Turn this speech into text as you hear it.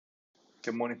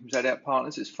Good morning from Zodiac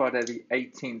Partners. It's Friday the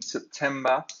 18th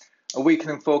September. A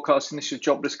weakening forecast, initial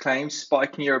jobless claims,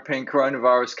 spiking European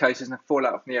coronavirus cases and a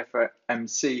fallout from the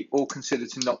FOMC all considered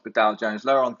to knock the Dow Jones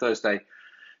lower on Thursday.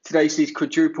 Today sees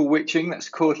quadruple witching, that's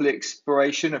quarterly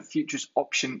expiration of futures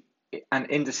option and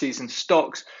indices and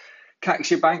stocks.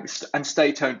 Caixabank Bank and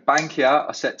state-owned Bankia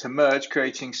are set to merge,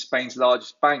 creating Spain's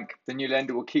largest bank. The new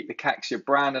lender will keep the Caixa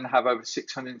brand and have over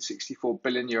 664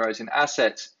 billion euros in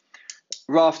assets.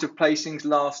 Raft of placings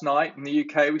last night. In the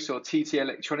UK, we saw TT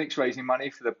Electronics raising money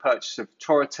for the purchase of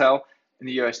Toratel in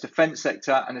the US defence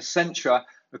sector, and Essentra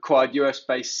acquired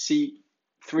US-based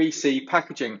 3C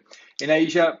Packaging. In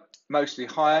Asia, mostly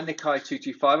higher. Nikkei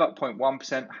 225 up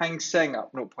 0.1%, Hang Seng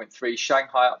up 0.3%,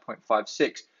 Shanghai up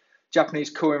 0.56%. Japanese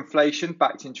core inflation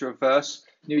backed into reverse.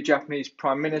 New Japanese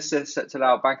Prime Minister set to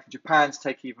allow Bank of Japan to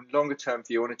take an even longer-term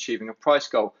view on achieving a price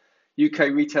goal. UK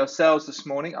retail sales this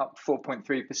morning up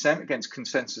 4.3% against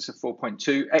consensus of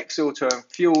 4.2%. Ex-auto and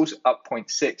fuels up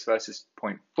 0.6 versus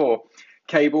 0.4.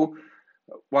 Cable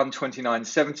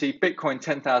 129.70. Bitcoin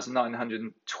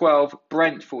 10,912.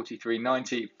 Brent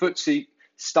 43.90. FTSE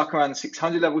stuck around the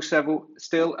 600 level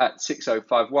still at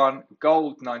 6051.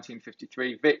 Gold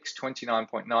 1953. VIX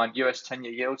 29.9. US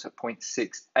 10-year yields at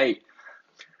 0.68.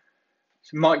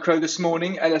 Micro this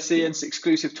morning, LSE ends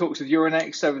exclusive talks with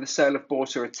Euronext over the sale of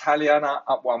Borsa Italiana,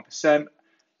 up 1%.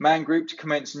 Man Group to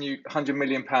commence a new £100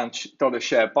 million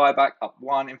share buyback, up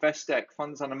 1%. Investec,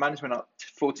 funds under management, up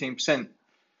 14%,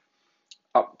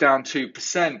 down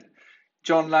 2%.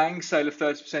 John Lang, sale of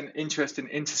 30% interest in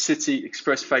Intercity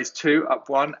Express Phase 2, up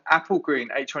 1%. Apple Green,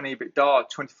 H1 EBITDA,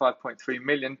 25.3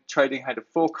 million, trading ahead of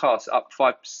forecasts, up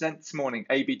 5% this morning.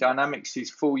 AB Dynamics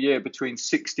sees full year between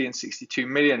 60 and 62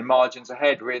 million, margins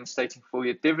ahead, reinstating full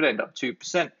year dividend, up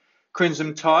 2%.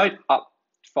 Crimson Tide, up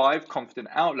 5%, confident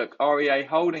outlook. REA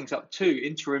Holdings, up 2%,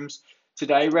 interims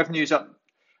today, revenues up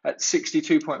at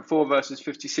 62.4 versus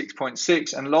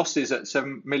 56.6, and losses at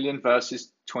 7 million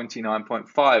versus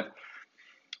 29.5.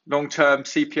 Long-term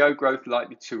CPO growth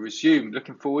likely to resume.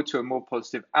 Looking forward to a more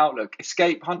positive outlook.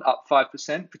 Escape Hunt up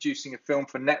 5%, producing a film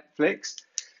for Netflix.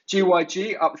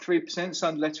 GYG up 3%,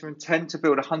 signed letter of intent to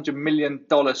build a $100 million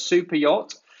super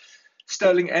yacht.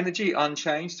 Sterling Energy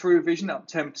unchanged. Through Vision up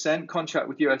 10%, contract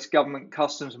with US government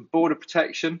customs and border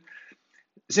protection.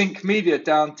 Zinc Media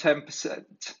down 10%,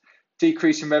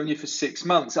 decrease in revenue for 6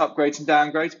 months. Upgrades and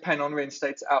downgrades. Pennon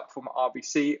reinstates outperform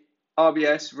RBC.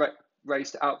 RBS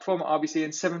raised out from RBC,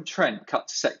 and Severn Trent cut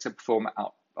to sector performer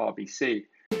out RBC.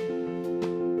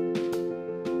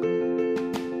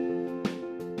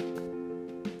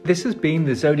 This has been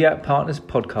the Zodiac Partners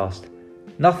podcast.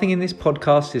 Nothing in this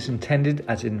podcast is intended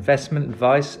as investment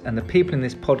advice, and the people in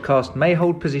this podcast may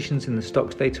hold positions in the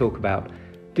stocks they talk about.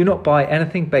 Do not buy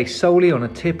anything based solely on a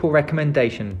tip or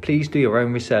recommendation. Please do your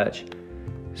own research.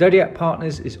 Zodiac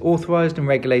Partners is authorised and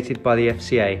regulated by the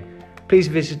FCA. Please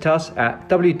visit us at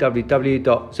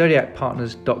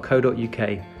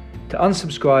www.zodiacpartners.co.uk. To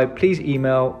unsubscribe, please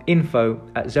email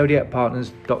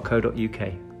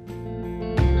info@zodiacpartners.co.uk.